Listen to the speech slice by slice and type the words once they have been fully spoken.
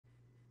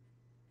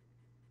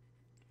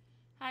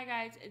Hi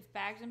guys, it's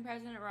Bagz and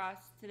President Ross.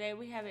 Today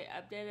we have an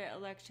updated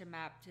election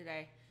map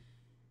today,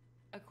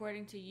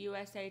 according to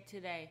USA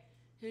Today.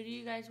 Who do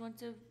you guys want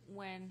to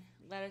win?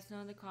 Let us know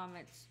in the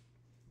comments.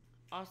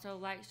 Also,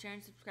 like, share,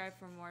 and subscribe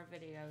for more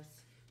videos.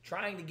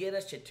 Trying to get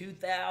us to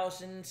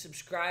 2,000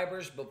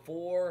 subscribers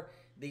before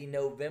the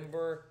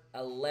November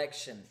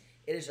election.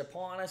 It is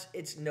upon us.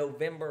 It's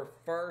November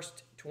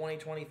 1st,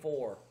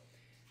 2024.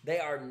 They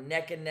are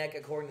neck and neck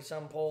according to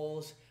some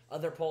polls.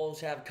 Other polls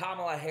have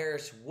Kamala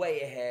Harris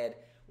way ahead,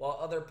 while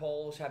other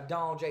polls have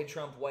Donald J.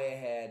 Trump way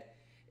ahead.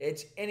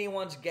 It's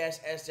anyone's guess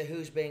as to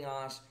who's being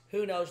honest.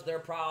 Who knows? They're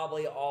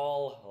probably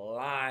all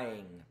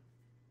lying.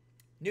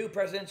 New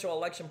presidential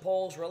election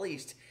polls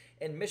released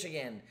in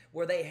Michigan,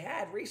 where they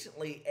had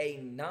recently a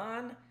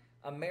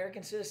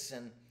non-American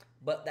citizen,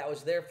 but that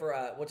was there for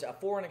a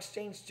foreign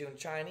exchange student,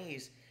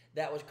 Chinese,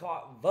 that was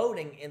caught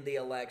voting in the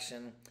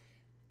election.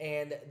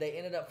 And they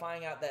ended up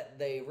finding out that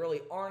they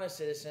really aren't a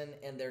citizen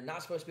and they're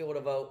not supposed to be able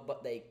to vote,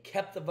 but they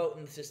kept the vote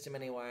in the system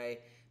anyway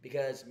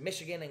because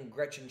Michigan and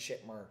Gretchen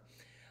Whitmer.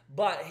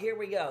 But here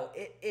we go.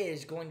 It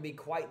is going to be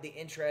quite the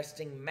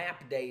interesting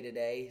map day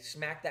today.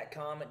 Smack that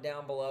comment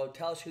down below.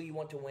 Tell us who you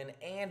want to win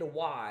and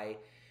why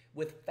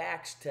with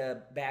facts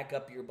to back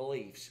up your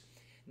beliefs.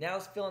 Now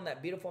let's fill in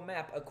that beautiful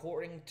map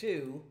according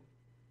to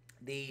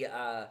the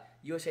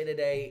USA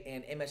Today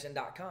and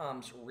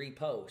MSN.com's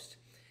repost.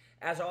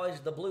 As always,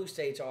 the blue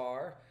states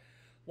are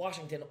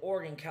Washington,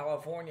 Oregon,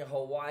 California,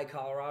 Hawaii,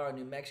 Colorado,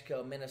 New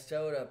Mexico,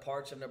 Minnesota,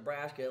 parts of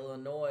Nebraska,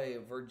 Illinois,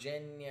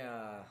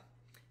 Virginia,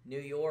 New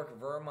York,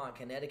 Vermont,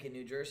 Connecticut,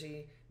 New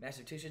Jersey,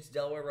 Massachusetts,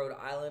 Delaware, Rhode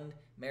Island,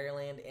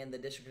 Maryland, and the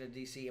District of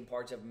D.C. and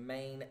parts of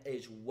Maine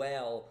as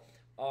well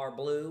are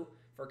blue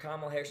for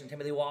Kamala Harris and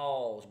Timothy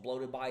Walz,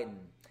 bloated Biden.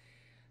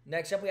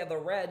 Next up, we have the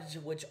reds,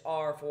 which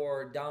are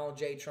for Donald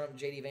J. Trump,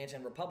 J.D. Vance,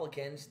 and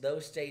Republicans.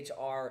 Those states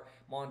are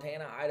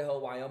Montana, Idaho,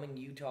 Wyoming,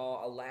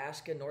 Utah,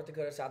 Alaska, North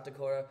Dakota, South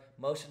Dakota,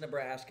 most of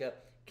Nebraska,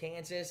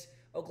 Kansas,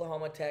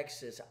 Oklahoma,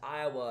 Texas,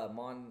 Iowa,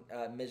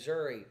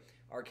 Missouri,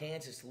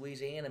 Arkansas,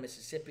 Louisiana,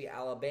 Mississippi,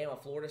 Alabama,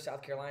 Florida,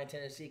 South Carolina,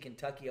 Tennessee,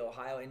 Kentucky,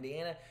 Ohio,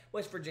 Indiana,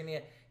 West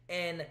Virginia,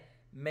 and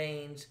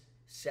Maine's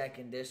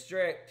 2nd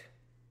District.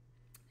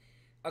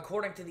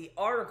 According to the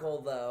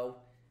article, though,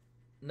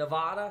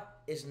 Nevada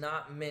is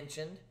not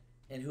mentioned,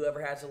 and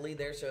whoever has the lead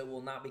there, so it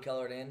will not be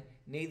colored in.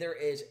 Neither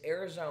is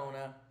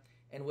Arizona,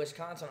 and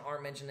Wisconsin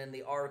aren't mentioned in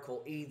the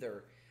article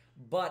either.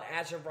 But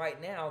as of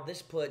right now,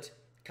 this puts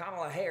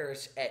Kamala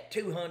Harris at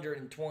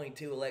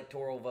 222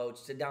 electoral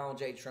votes to Donald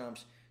J.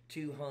 Trump's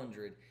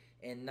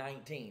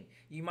 219.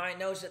 You might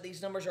notice that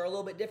these numbers are a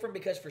little bit different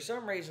because for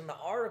some reason the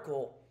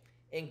article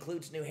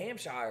includes New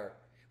Hampshire,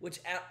 which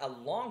a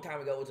long time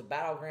ago was a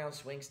battleground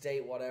swing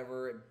state,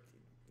 whatever.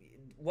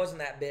 Wasn't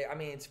that big. I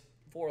mean, it's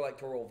 4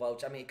 electoral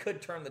votes. I mean, it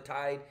could turn the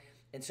tide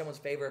in someone's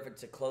favor if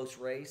it's a close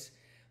race.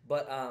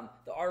 But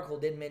the article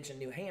did mention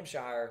New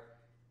Hampshire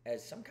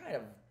as some kind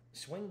of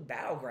swing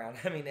battleground.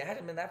 I mean, it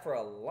hasn't been that for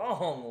a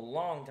long,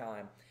 long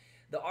time.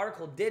 The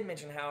article did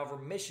mention, however,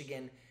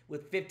 Michigan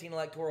with 15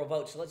 electoral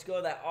votes. So let's go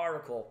to that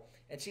article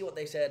and see what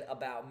they said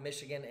about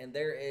Michigan. And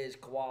there is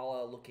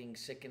Koala looking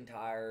sick and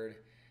tired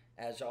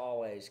as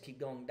always. Keep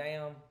going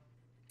down.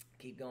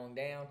 Keep going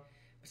down.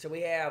 So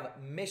we have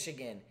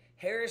Michigan.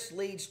 Harris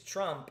leads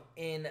Trump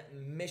in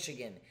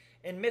Michigan.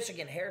 In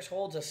Michigan, Harris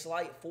holds a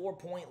slight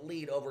 4-point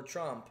lead over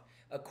Trump,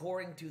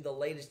 according to the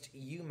latest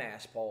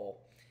UMass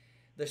poll.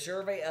 The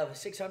survey of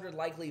 600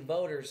 likely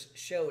voters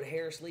showed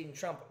Harris leading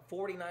Trump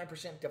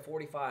 49% to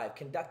 45%,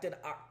 conducted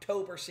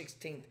October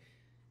 16th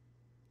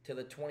to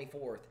the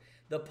 24th.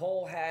 The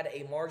poll had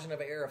a margin of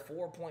error of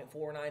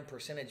 4.49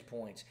 percentage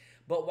points.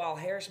 But while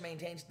Harris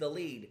maintains the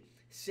lead,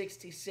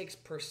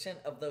 66%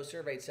 of those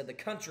surveyed said the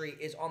country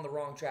is on the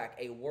wrong track,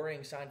 a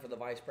worrying sign for the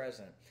vice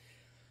president.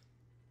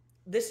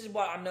 This is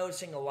what I'm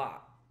noticing a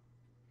lot.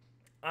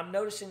 I'm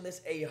noticing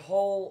this a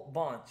whole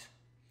bunch.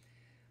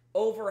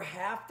 Over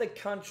half the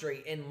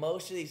country in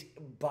most of these,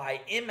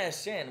 by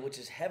MSN, which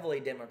is heavily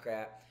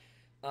Democrat,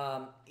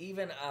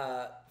 even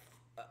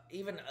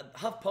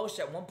HuffPost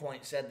at one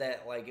point said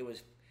that like it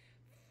was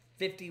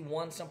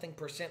 51 something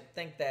percent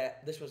think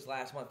that, this was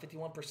last month,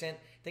 51%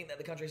 think that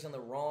the country's in the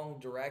wrong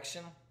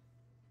direction.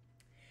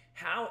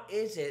 How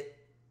is it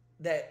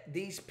that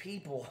these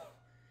people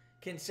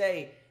can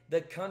say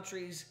the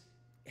country's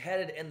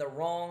headed in the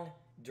wrong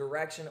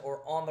direction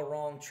or on the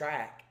wrong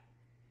track,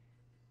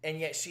 and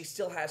yet she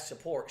still has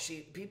support?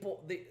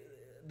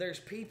 There's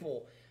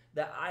people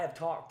that I have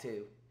talked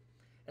to,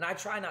 and I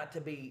try not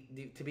to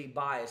be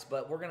biased,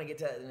 but we're going to get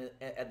to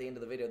that at the end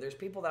of the video. There's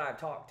people that I've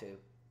talked to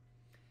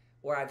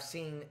or I've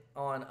seen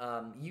on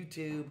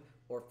YouTube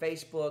or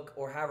Facebook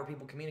or however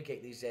people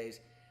communicate these days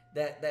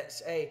that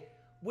say,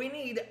 we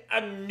need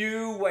a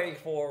new way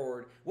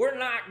forward. We're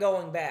not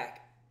going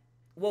back.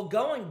 Well,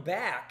 going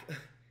back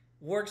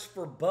works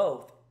for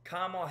both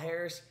Kamala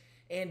Harris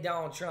and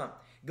Donald Trump.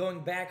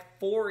 Going back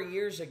 4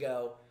 years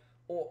ago,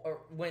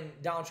 or when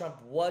Donald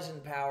Trump was in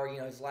power,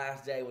 his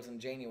last day was in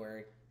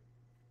January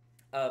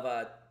of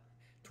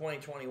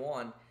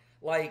 2021.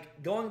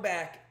 Like, going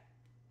back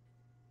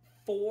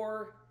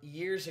 4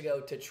 years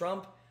ago to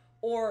Trump,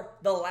 or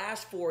the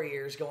last 4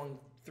 years, going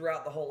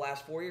throughout the whole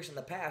last 4 years in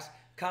the past,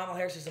 Kamala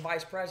Harris is the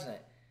vice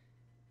president.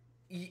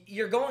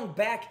 You're going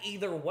back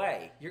either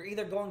way. You're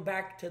either going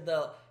back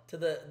to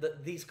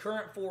these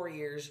current 4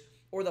 years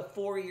or the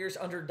 4 years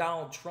under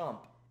Donald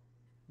Trump.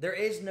 There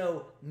is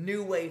no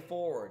new way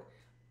forward.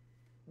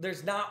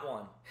 There's not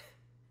one.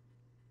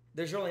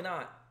 There's really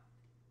not.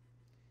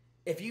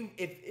 If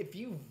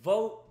you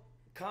vote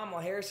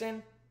Kamala Harris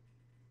in,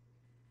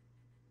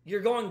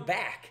 you're going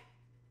back.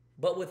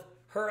 But with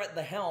her at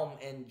the helm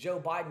and Joe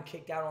Biden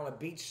kicked out on a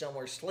beach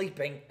somewhere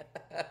sleeping,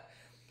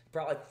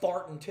 probably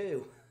farting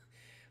too.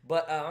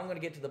 But I'm going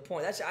to get to the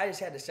point. I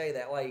just had to say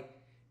that. Like,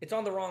 it's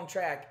on the wrong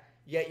track,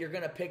 yet you're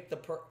going to pick the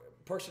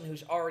person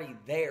who's already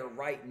there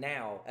right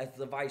now as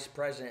the vice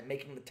president,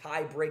 making the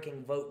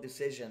tie-breaking vote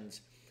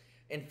decisions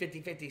in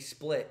 50-50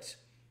 splits.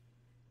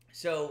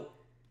 So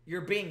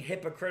you're being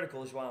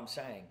hypocritical is what I'm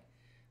saying.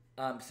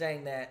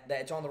 Saying that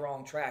it's on the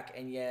wrong track,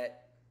 and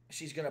yet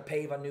she's going to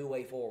pave a new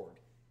way forward.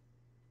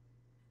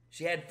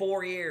 She had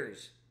 4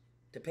 years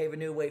to pave a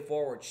new way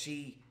forward.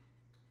 She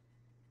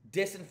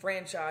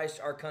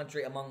disenfranchised our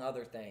country, among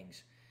other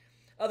things.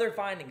 Other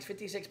findings,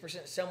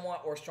 56%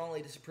 somewhat or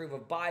strongly disapprove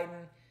of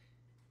Biden.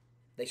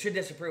 They should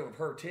disapprove of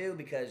her too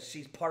because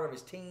she's part of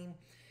his team.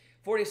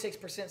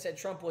 46% said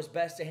Trump was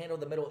best to handle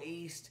the Middle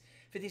East.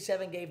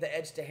 57% gave the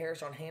edge to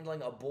Harris on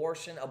handling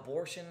abortion.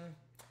 Abortion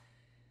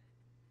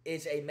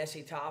is a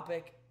messy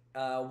topic.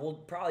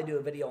 We'll probably do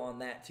a video on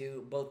that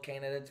too, both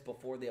candidates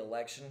before the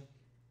election,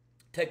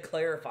 to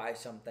clarify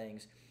some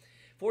things.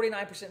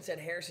 49% said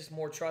Harris is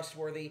more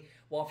trustworthy,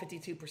 while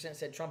 52%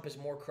 said Trump is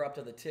more corrupt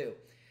of the two.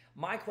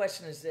 My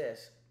question is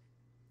this.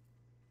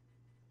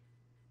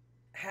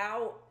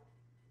 How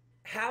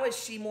is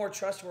she more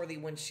trustworthy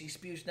when she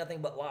spews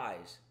nothing but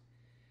lies?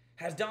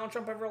 Has Donald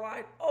Trump ever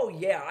lied? Oh,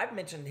 yeah. I've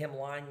mentioned him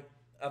lying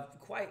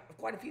quite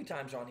a few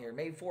times on here,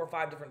 maybe 4 or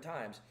 5 different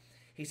times.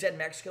 He said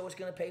Mexico was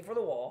going to pay for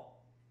the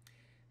wall.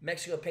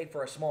 Mexico paid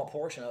for a small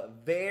portion, a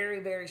very,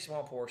 very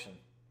small portion.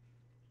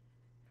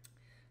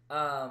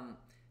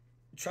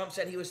 Trump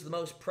said he was the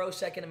most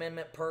pro-Second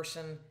Amendment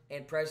person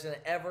and president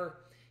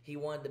ever. He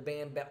wanted to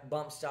ban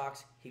bump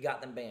stocks. He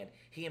got them banned.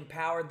 He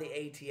empowered the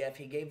ATF.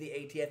 He gave the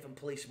ATF and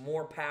police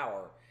more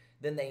power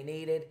than they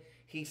needed.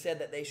 He said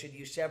that they should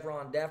use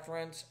Chevron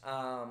deference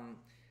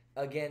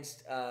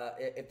against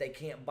if they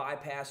can't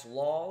bypass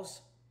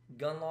laws,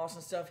 gun laws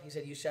and stuff. He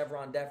said use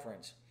Chevron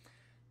deference.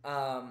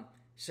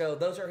 So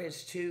those are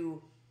his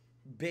 2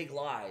 big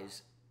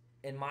lies,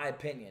 in my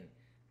opinion.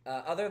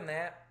 Other than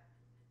that,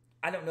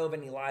 I don't know of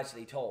any lies that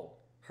he told.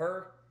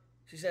 Her,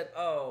 she said,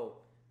 oh,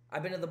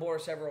 I've been to the border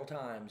several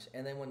times.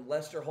 And then when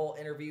Lester Holt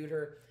interviewed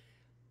her,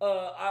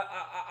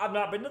 I've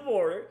not been to the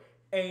border,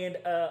 and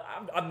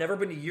I've never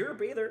been to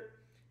Europe either.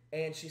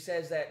 And she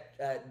says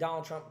that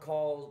Donald Trump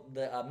called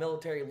the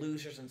military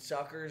losers and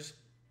suckers.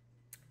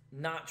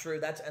 Not true.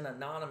 That's an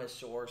anonymous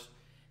source.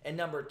 And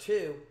number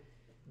 2,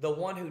 the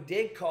one who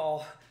did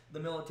call the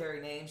military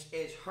names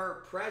is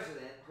her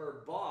president,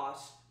 her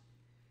boss,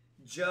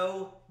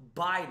 Joe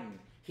Biden.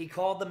 He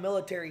called the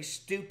military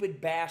stupid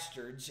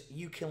bastards.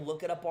 You can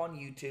look it up on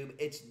YouTube.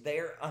 It's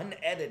there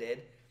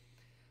unedited.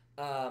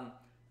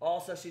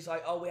 Also, she's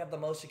like, oh, we have the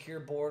most secure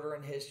border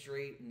in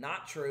history.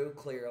 Not true,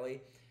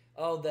 clearly.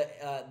 Oh,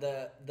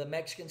 the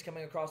Mexicans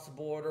coming across the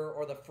border,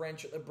 or the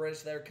French or the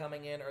British that are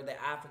coming in, or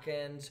the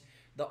Africans,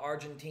 the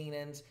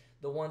Argentinians,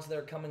 the ones that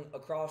are coming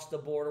across the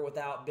border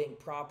without being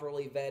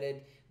properly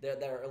vetted,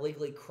 that are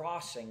illegally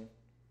crossing.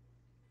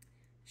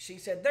 She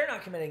said they're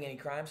not committing any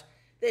crimes.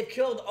 They've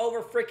killed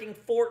over freaking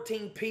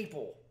 14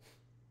 people.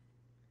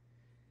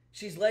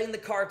 She's letting the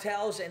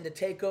cartels in to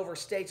take over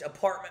states,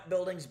 apartment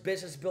buildings,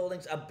 business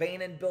buildings,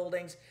 abandoned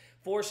buildings,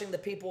 forcing the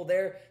people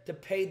there to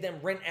pay them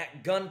rent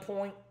at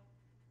gunpoint.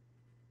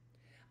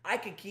 I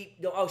could keep...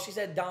 Oh, she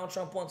said Donald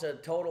Trump wants a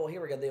total...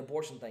 Here we go, the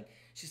abortion thing.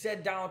 She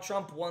said Donald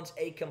Trump wants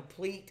a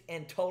complete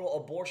and total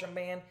abortion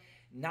ban.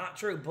 Not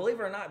true. Believe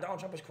it or not, Donald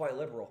Trump is quite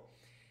liberal.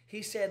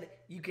 He said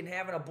you can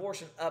have an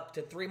abortion up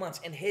to 3 months,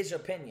 in his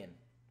opinion.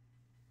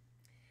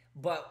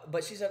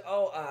 But she said,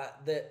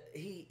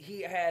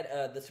 he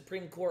had the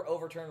Supreme Court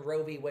overturned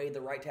Roe v. Wade,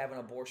 the right to have an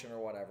abortion or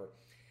whatever.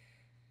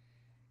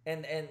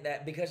 And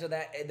that because of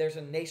that, there's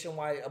a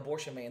nationwide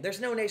abortion ban.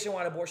 There's no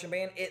nationwide abortion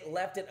ban. It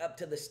left it up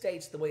to the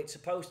states the way it's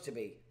supposed to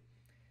be.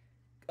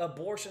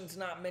 Abortion's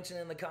not mentioned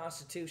in the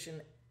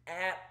Constitution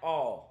at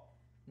all.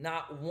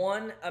 Not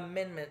one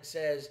amendment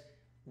says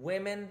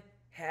women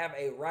have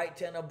a right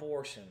to an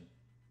abortion.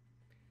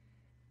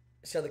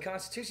 So the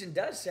Constitution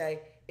does say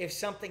if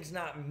something's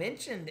not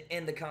mentioned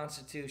in the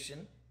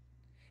Constitution,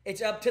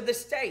 it's up to the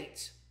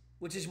states,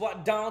 which is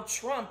what Donald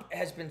Trump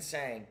has been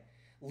saying.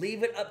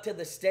 Leave it up to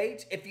the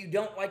states. If you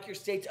don't like your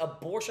state's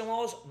abortion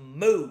laws,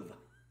 move.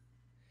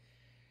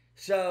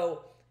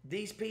 So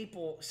these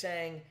people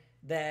saying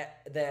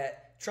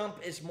that Trump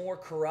is more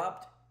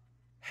corrupt,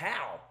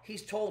 how?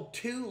 He's told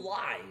 2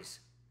 lies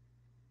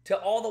to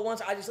all the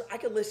ones I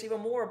could list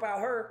even more about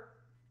her.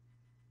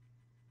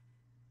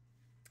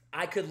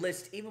 I could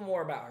list even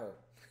more about her.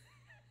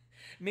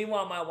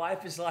 Meanwhile, my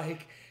wife is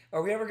like,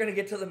 are we ever going to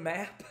get to the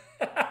map?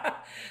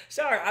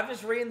 Sorry, I'm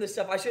just reading this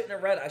stuff. I shouldn't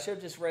have read it. I should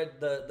have just read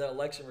the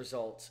election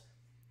results.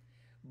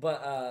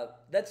 But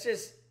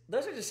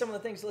those are just some of the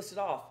things listed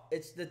off.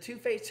 It's the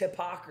two-faced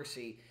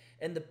hypocrisy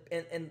and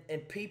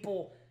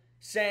people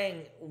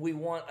saying we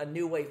want a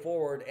new way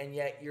forward, and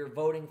yet you're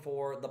voting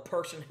for the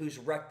person who's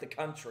wrecked the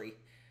country,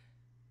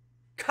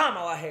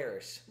 Kamala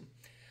Harris.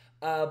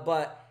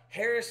 But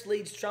Harris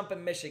leads Trump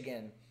in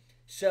Michigan.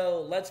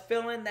 So let's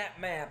fill in that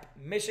map.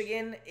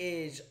 Michigan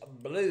is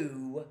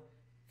blue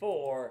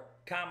for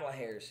Kamala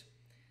Harris.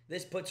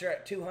 This puts her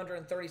at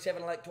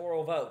 237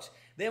 electoral votes.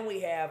 Then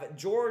we have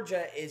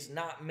Georgia is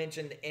not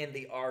mentioned in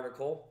the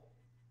article.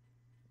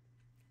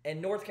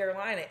 And North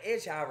Carolina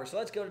is, however. So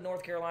let's go to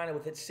North Carolina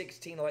with its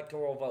 16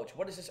 electoral votes.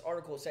 What does this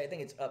article say? I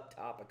think it's up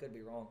top. I could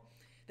be wrong.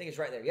 I think it's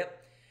right there.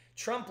 Yep.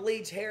 Trump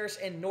leads Harris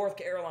in North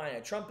Carolina.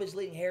 Trump is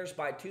leading Harris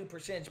by 2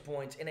 percentage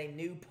points in a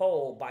new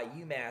poll by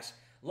UMass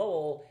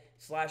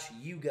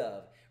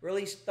Lowell/YouGov,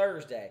 released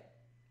Thursday.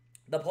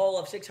 The poll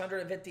of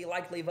 650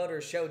 likely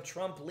voters showed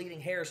Trump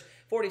leading Harris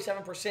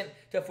 47%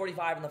 to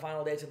 45% in the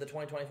final days of the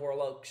 2024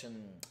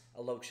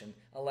 election.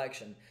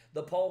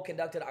 The poll,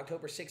 conducted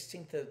October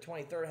 16th to the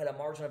 23rd, had a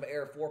margin of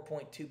error of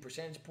 4.2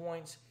 percentage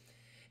points.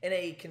 In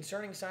a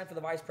concerning sign for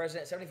the vice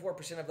president,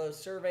 74% of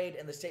those surveyed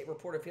in the state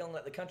reported feeling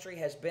that the country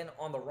has been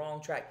on the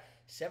wrong track.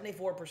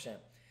 74%.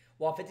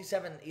 While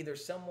 57% either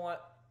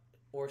somewhat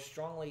or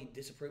strongly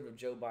disapproved of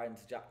Joe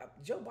Biden's job.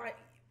 Joe Biden,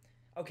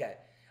 okay.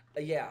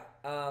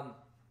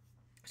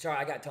 Sorry,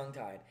 I got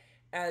tongue-tied.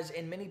 As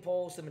in many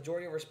polls, the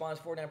majority of response,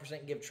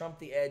 49%, give Trump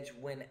the edge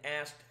when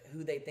asked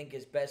who they think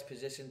is best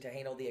positioned to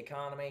handle the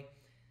economy.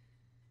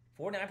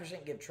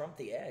 49% give Trump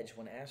the edge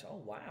when asked.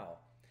 Oh, wow.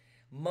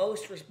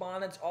 Most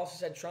respondents also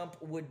said Trump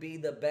would be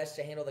the best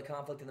to handle the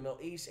conflict in the Middle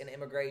East and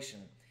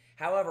immigration.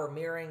 However,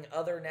 mirroring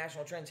other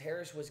national trends,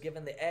 Harris was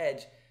given the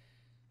edge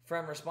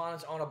from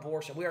respondents on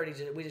abortion.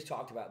 We just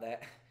talked about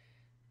that.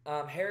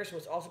 Harris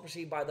was also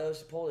perceived by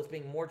those polled as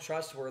being more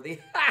trustworthy,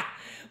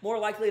 more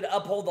likely to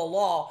uphold the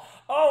law.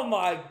 Oh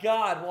my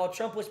God! While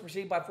Trump was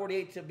perceived by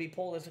 48% to be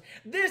polled as,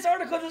 this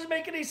article doesn't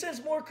make any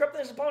sense. More corrupt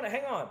than his opponent.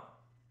 Hang on.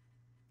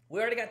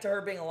 We already got to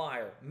her being a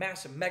liar,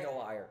 massive mega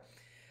liar.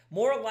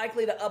 More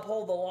likely to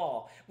uphold the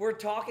law. We're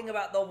talking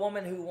about the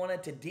woman who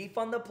wanted to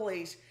defund the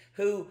police,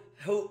 who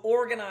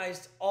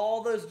organized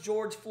all those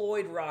George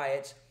Floyd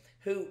riots,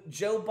 who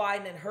Joe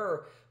Biden and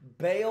her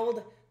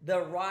bailed the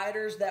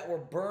rioters that were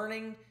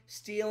burning,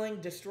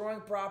 stealing,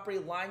 destroying property,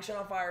 lighting shit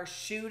on fire,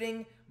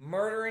 shooting,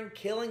 murdering,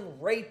 killing,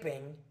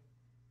 raping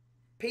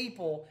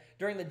people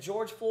during the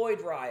George Floyd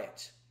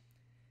riots.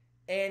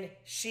 And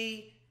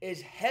she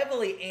is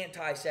heavily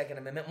anti-Second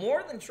Amendment,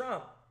 more than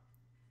Trump.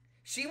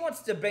 She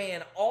wants to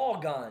ban all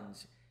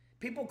guns.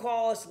 People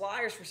call us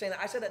liars for saying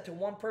that. I said that to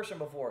one person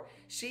before.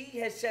 She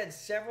has said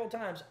several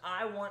times,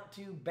 I want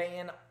to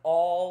ban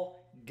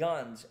all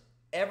guns.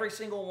 Every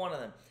single one of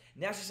them.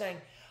 Now she's saying,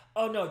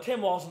 oh no,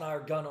 Tim Walz and I are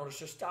gun owners,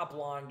 so stop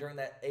lying during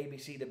that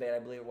ABC debate, I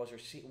believe it was, or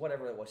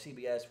whatever it was,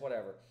 CBS,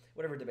 whatever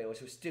debate it was.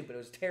 It was stupid. It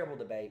was a terrible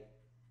debate.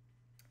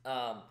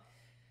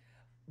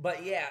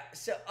 But yeah,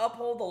 so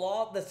uphold the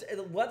law,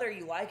 whether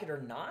you like it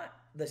or not,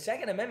 the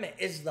Second Amendment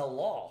is the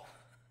law.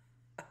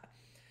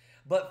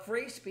 But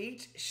free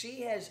speech,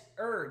 she has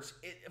urged,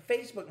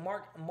 Facebook,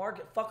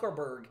 Mark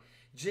Zuckerberg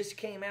just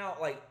came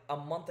out like a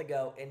month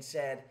ago and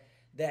said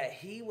that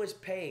he was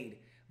paid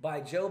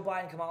by Joe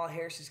Biden, Kamala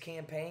Harris's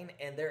campaign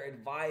and their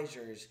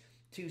advisors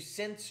to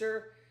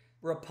censor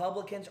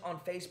Republicans on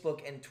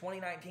Facebook in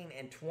 2019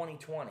 and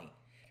 2020.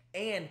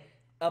 And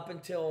up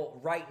until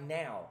right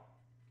now.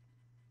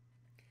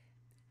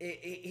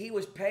 He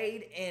was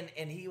paid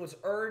and he was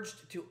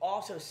urged to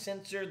also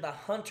censor the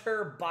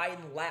Hunter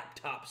Biden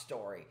laptop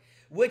story,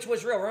 which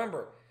was real.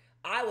 Remember,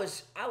 I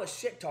was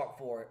shit talked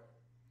for it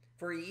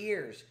for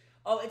years.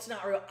 Oh, it's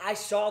not real. I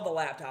saw the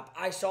laptop.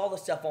 I saw the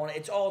stuff on it.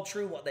 It's all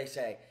true what they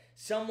say.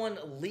 Someone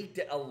leaked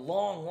it a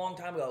long, long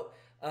time ago.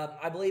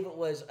 I believe it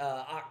was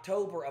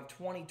October of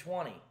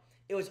 2020.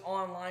 It was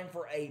online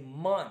for a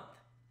month.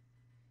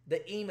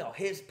 The email,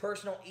 his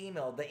personal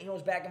email, the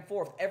emails back and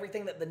forth,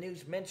 everything that the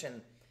news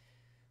mentioned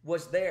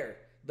was there.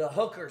 The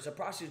hookers, the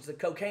prostitutes, the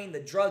cocaine,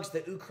 the drugs,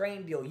 the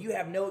Ukraine deal. You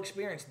have no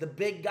experience. The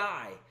big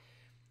guy.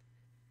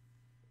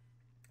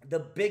 The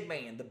big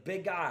man, the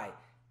big guy.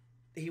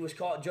 He was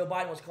called, Joe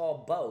Biden was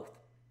called both.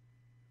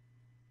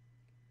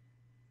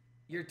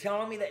 You're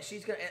telling me that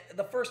she's going to,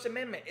 the First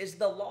Amendment is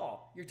the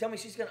law. You're telling me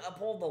she's going to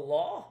uphold the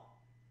law?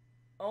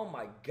 Oh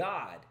my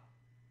God.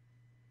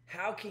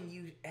 How can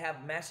you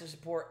have massive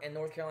support in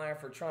North Carolina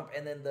for Trump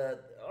and then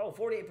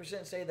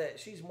 48% say that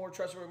she's more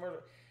trustworthy?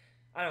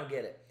 I don't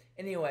get it.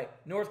 Anyway,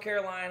 North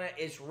Carolina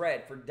is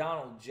red for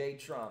Donald J.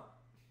 Trump.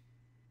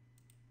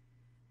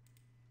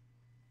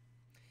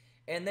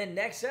 And then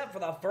next up, for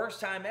the first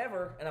time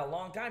ever in a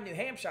long time, New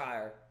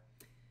Hampshire.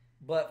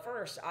 But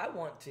first, I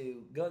want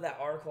to go to that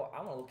article.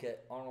 I want to look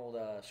at Arnold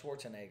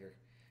Schwarzenegger.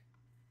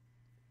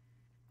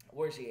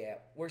 Where's he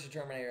at? Where's the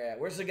Terminator at?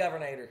 Where's the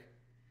Governor?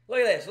 Look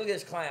at this. Look at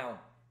this clown.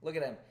 Look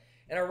at him.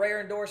 In a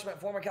rare endorsement,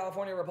 former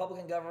California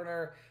Republican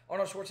Governor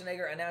Arnold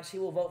Schwarzenegger announced he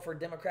will vote for a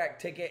Democratic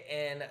ticket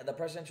in the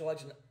presidential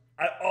election.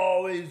 I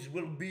always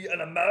will be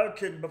an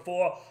American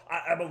before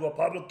I am a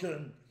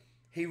Republican.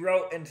 He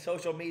wrote in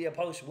social media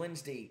post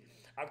Wednesday,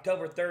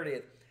 October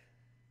 30th.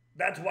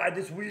 That's why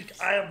this week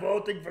I am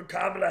voting for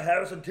Kamala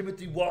Harris and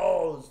Timothy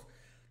Walls.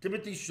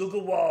 Timothy Sugar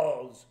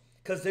Walls.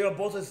 Because they are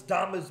both as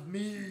dumb as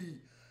me.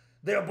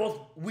 They are both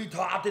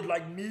retarded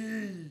like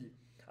me.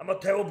 I'm a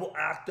terrible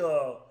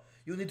actor.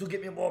 You need to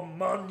get me more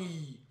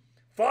money.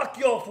 Fuck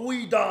your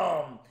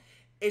freedom.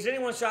 Is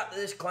anyone shocked that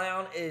this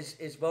clown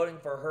is voting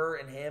for her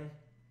and him?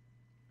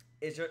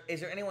 Is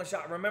there anyone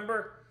shocked?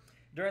 Remember,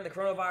 during the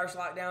coronavirus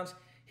lockdowns,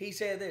 he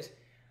said this.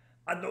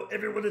 I know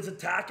everyone is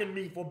attacking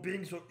me for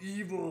being so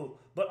evil,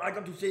 but I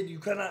got to say you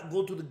cannot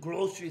go to the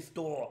grocery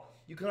store.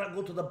 You cannot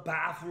go to the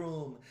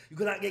bathroom. You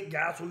cannot get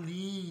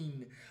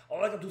gasoline.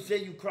 All I got to say,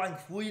 you crying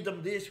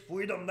freedom this,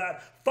 freedom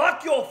that.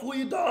 Fuck your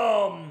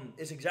freedom!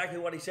 It's exactly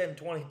what he said in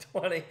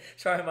 2020.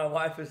 Sorry, my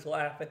wife is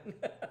laughing.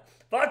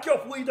 Fuck your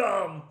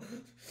freedom!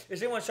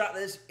 Is anyone shocked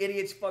that this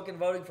idiot's fucking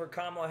voting for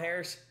Kamala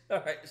Harris? All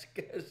right,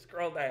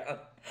 scroll down.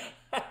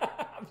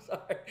 I'm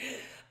sorry.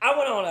 I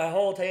went on a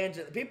whole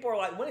tangent. People are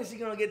like, when is he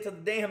going to get to the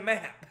damn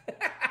map?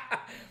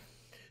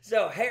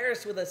 So,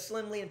 Harris with a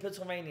slim lead in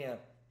Pennsylvania,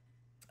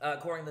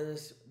 according to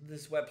this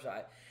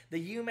website.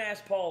 The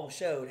UMass poll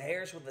showed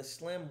Harris with a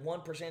slim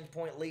 1 percentage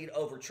point lead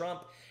over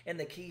Trump in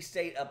the key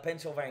state of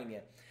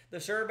Pennsylvania. The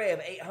survey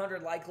of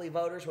 800 likely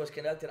voters was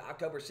conducted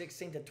October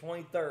 16th to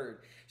 23rd,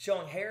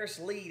 showing Harris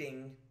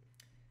leading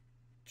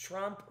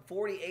Trump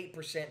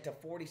 48% to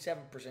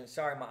 47%.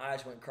 Sorry, my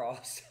eyes went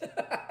cross.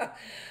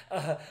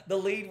 The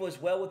lead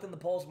was well within the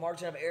poll's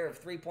margin of error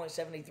of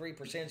 3.73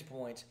 percentage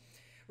points.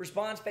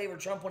 Response favored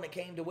Trump when it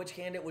came to which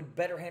candidate would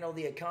better handle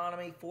the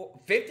economy.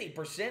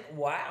 50%?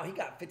 Wow, he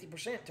got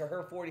 50% to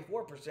her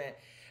 44%,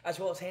 as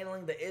well as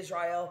handling the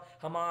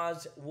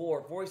Israel-Hamas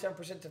war,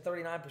 47% to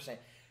 39%.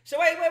 So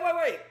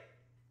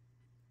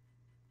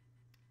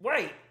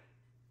wait.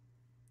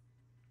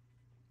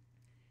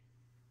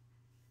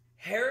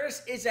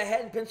 Harris is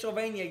ahead in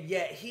Pennsylvania,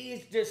 yet he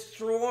is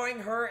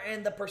destroying her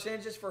and the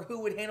percentages for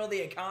who would handle the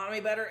economy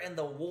better and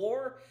the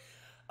war?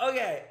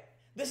 Okay,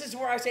 this is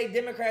where I say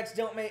Democrats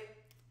don't make...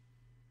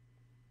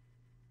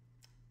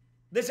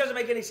 This doesn't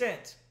make any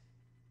sense.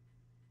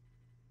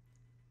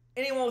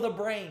 Anyone with a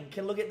brain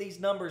can look at these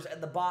numbers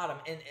at the bottom.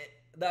 And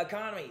the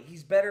economy,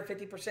 he's better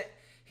 50%.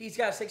 He's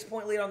got a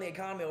 6-point lead on the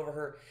economy over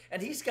her.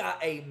 And he's got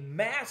a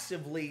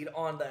massive lead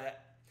on the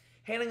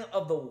handling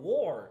of the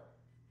war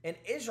in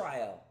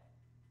Israel.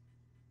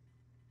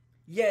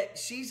 Yet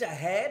she's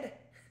ahead.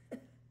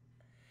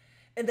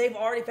 And they've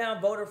already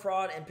found voter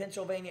fraud in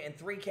Pennsylvania in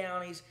 3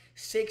 counties.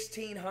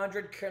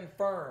 1,600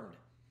 confirmed.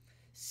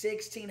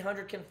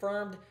 1,600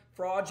 confirmed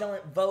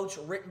fraudulent votes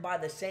written by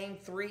the same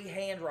 3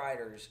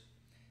 handwriters.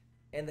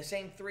 And the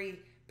same 3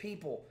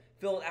 people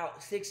filled out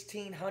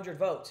 1,600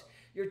 votes.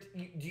 Do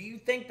you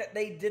think that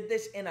they did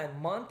this in a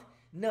month?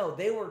 No,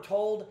 they were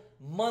told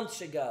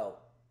months ago.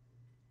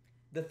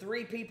 The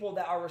 3 people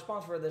that are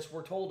responsible for this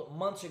were told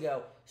months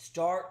ago,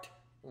 start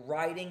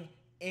writing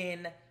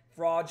in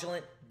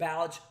fraudulent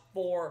ballots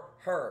for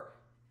her.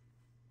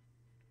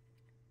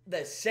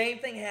 The same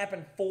thing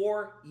happened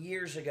 4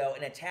 years ago,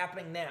 and it's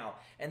happening now.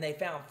 And they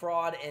found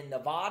fraud in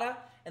Nevada,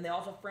 and they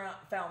also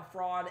found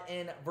fraud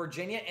in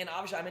Virginia, and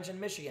obviously I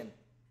mentioned Michigan.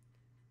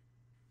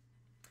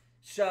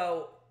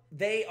 So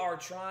they are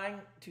trying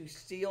to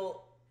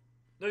steal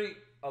the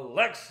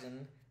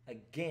election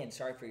again.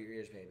 Sorry for your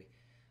ears, baby.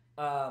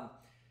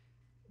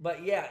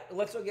 But yeah,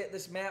 let's look at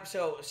this map.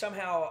 So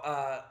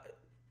somehow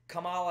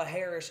Kamala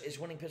Harris is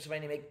winning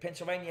Pennsylvania. Make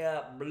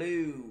Pennsylvania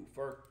blue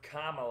for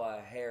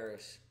Kamala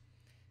Harris.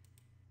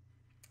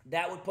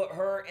 That would put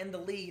her in the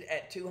lead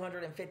at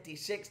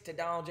 256 to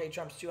Donald J.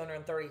 Trump's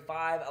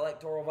 235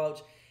 electoral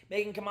votes,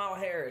 making Kamala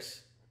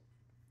Harris,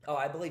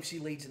 I believe she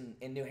leads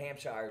in New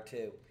Hampshire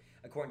too,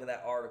 according to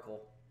that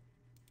article.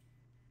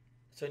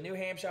 So New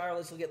Hampshire,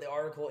 let's look at the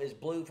article, is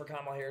blue for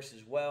Kamala Harris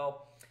as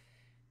well.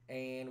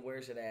 And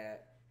where's it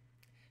at?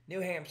 New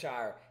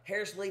Hampshire.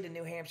 Harris' lead in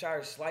New Hampshire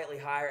is slightly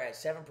higher at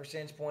 7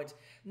 percentage points.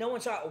 No one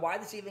saw why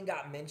this even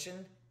got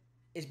mentioned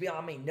is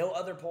beyond me. No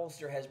other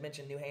pollster has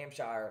mentioned New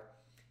Hampshire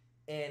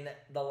in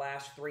the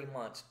last 3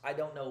 months. I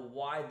don't know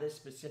why this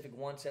specific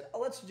one said,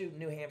 let's do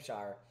New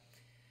Hampshire.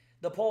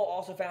 The poll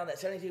also found that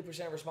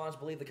 72% of respondents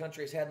believe the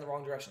country is heading in the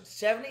wrong direction.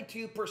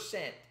 72%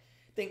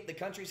 think the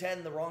country's heading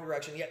in the wrong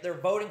direction, yet they're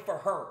voting for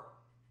her.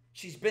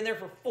 She's been there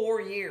for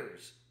 4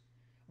 years.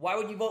 Why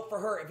would you vote for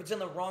her if it's in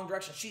the wrong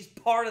direction? She's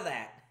part of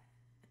that.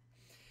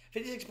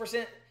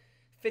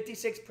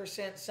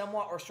 56%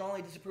 somewhat or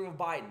strongly disapprove of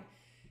Biden.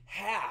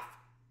 Half,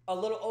 a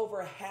little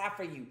over half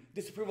of you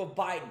disapprove of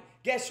Biden.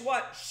 Guess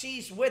what?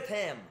 She's with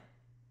him.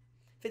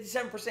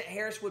 57%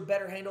 Harris would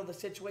better handle the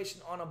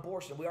situation on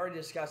abortion. We already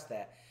discussed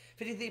that.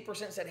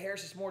 53% said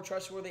Harris is more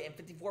trustworthy, and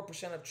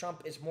 54% of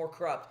Trump is more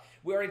corrupt.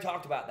 We already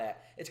talked about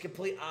that. It's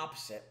complete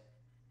opposite.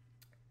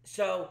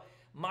 So,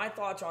 my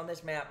thoughts on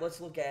this map,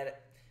 let's look at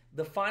it.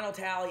 The final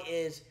tally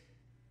is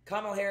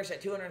Kamala Harris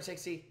at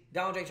 260,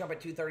 Donald J. Trump at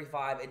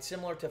 235. It's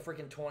similar to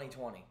freaking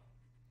 2020.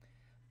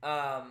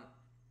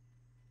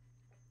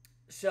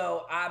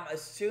 So I'm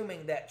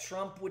assuming that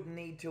Trump would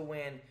need to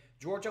win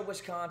Georgia,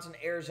 Wisconsin,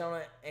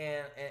 Arizona,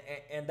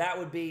 and that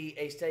would be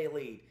a state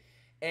lead.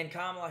 And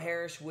Kamala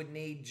Harris would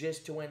need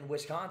just to win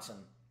Wisconsin.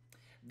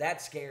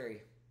 That's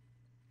scary.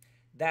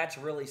 That's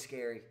really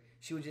scary.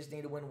 She would just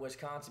need to win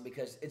Wisconsin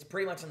because it's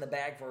pretty much in the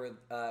bag for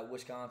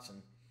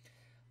Wisconsin.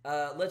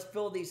 Let's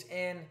fill these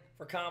in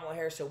for Kamala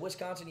Harris. So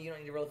Wisconsin, you don't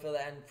need to really fill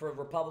that in. For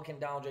Republican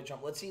Donald J.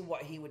 Trump, let's see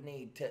what he would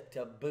need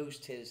to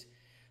boost his.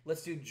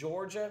 Let's do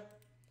Georgia,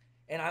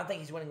 and I don't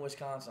think he's winning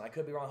Wisconsin. I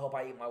could be wrong. I hope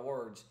I eat my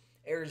words.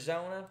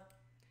 Arizona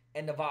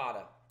and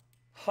Nevada.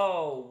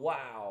 Oh,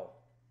 wow.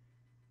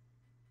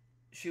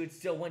 She would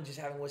still win just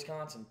having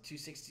Wisconsin.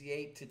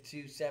 268 to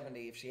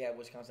 270 if she had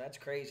Wisconsin. That's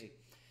crazy.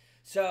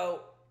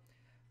 So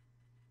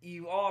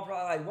you all are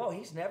probably like, whoa,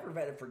 he's never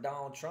vetted for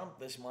Donald Trump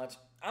this much.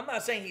 I'm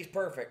not saying he's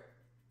perfect,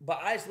 but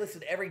I just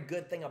listed every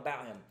good thing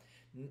about him.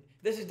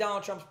 This is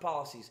Donald Trump's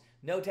policies.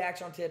 No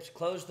tax on tips,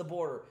 close the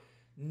border.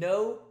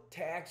 No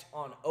tax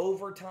on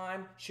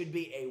overtime should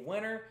be a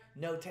winner.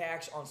 No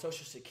tax on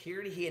Social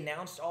Security. He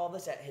announced all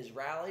this at his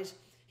rallies.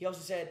 He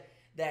also said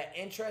that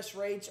interest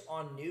rates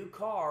on new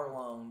car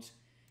loans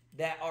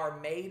that are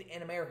made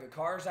in America,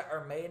 cars that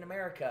are made in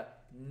America,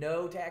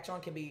 no tax on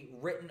can be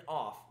written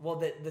off. Well,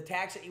 the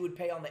tax that you would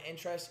pay on the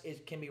interest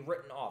can be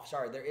written off.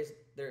 Sorry,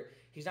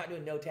 he's not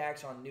doing no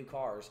tax on new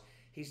cars.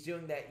 He's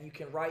doing that you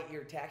can write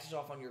your taxes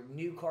off on your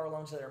new car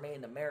loans that are made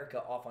in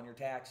America off on your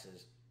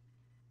taxes.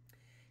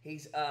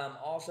 He's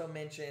also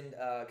mentioned,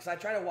 because I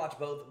try to watch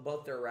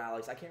both their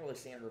rallies. I can't really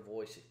stand her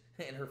voice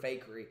and her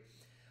fakery.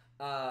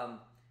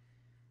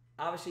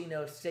 Obviously,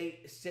 the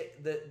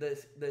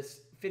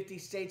 50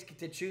 states get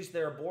to choose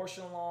their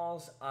abortion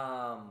laws.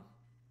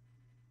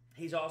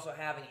 He's also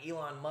having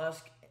Elon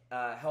Musk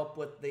help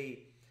with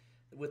the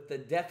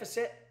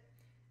deficit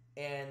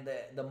and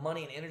the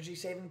money and energy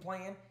saving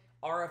plan.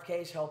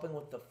 RFK is helping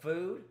with the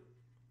food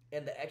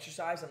and the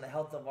exercise and the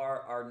health of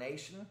our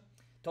nation.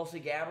 Tulsi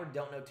Gabbard,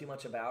 don't know too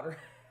much about her,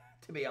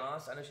 to be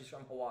honest. I know she's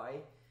from Hawaii,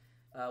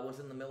 was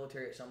in the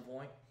military at some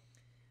point.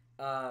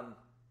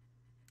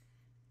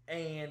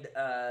 And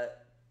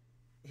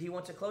he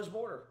wants a closed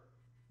border.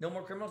 No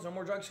more criminals, no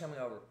more drugs coming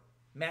over.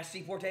 Mass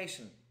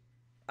deportation.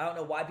 I don't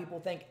know why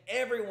people think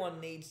everyone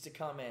needs to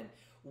come in.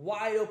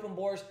 Wide open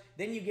borders.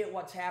 Then you get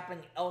what's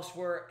happening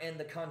elsewhere in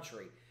the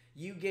country.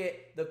 You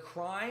get the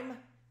crime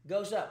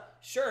goes up.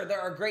 Sure, there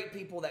are great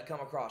people that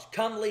come across.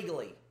 Come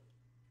legally.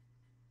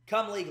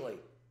 Come legally.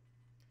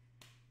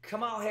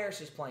 Kamala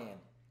Harris's plan.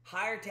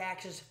 Higher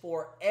taxes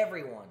for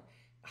everyone.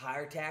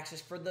 Higher taxes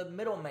for the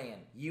middleman.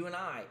 You and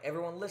I.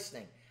 Everyone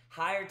listening.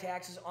 Higher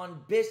taxes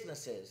on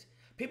businesses.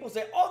 People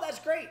say, oh, that's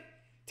great.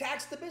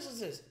 Tax the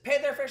businesses.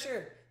 Pay their fair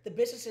share. The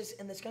businesses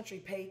in this country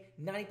pay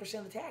 90%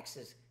 of the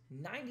taxes.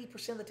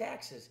 90% of the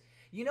taxes.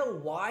 You know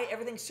why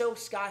everything's so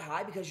sky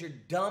high? Because your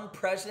dumb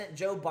President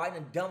Joe Biden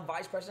and dumb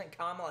Vice President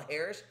Kamala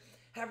Harris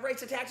have raised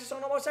the taxes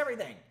on almost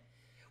everything.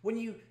 When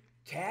you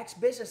tax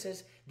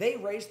businesses, they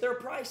raise their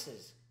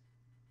prices.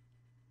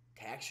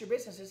 Tax your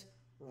businesses,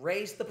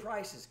 raise the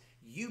prices.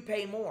 You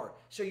pay more,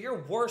 so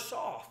you're worse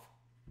off.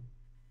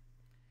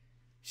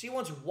 She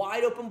wants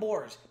wide open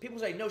borders. People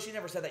say, no, she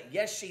never said that.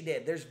 Yes, she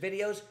did. There's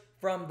videos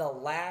from the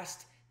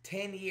last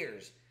 10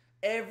 years.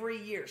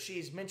 Every year,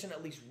 she's mentioned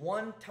at least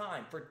one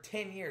time for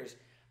 10 years,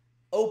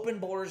 open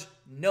borders,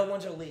 no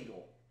one's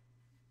illegal.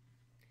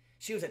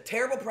 She was a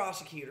terrible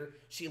prosecutor.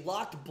 She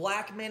locked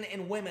black men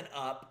and women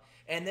up,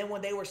 and then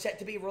when they were set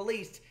to be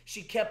released,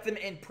 she kept them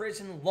in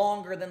prison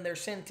longer than their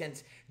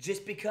sentence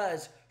just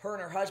because her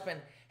and her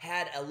husband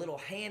had a little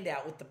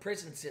handout with the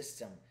prison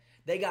system.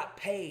 They got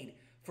paid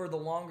for the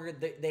longer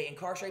they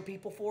incarcerate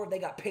people for, they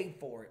got paid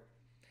for it.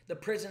 The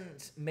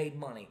prisons made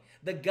money.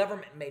 The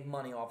government made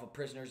money off of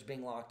prisoners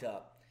being locked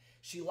up.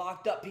 She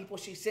locked up people.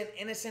 She sent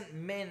innocent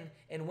men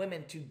and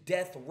women to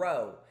death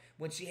row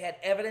when she had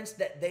evidence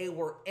that they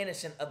were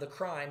innocent of the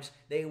crimes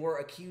they were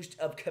accused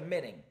of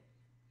committing.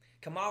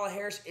 Kamala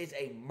Harris is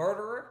a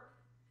murderer.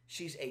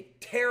 She's a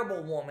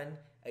terrible woman,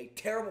 a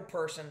terrible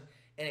person,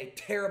 and a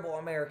terrible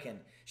American.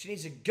 She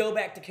needs to go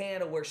back to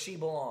Canada where she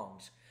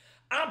belongs.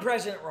 I'm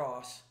President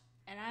Ross.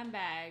 And I'm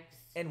Bagz.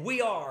 And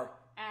we are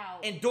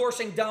out.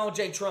 endorsing Donald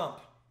J. Trump.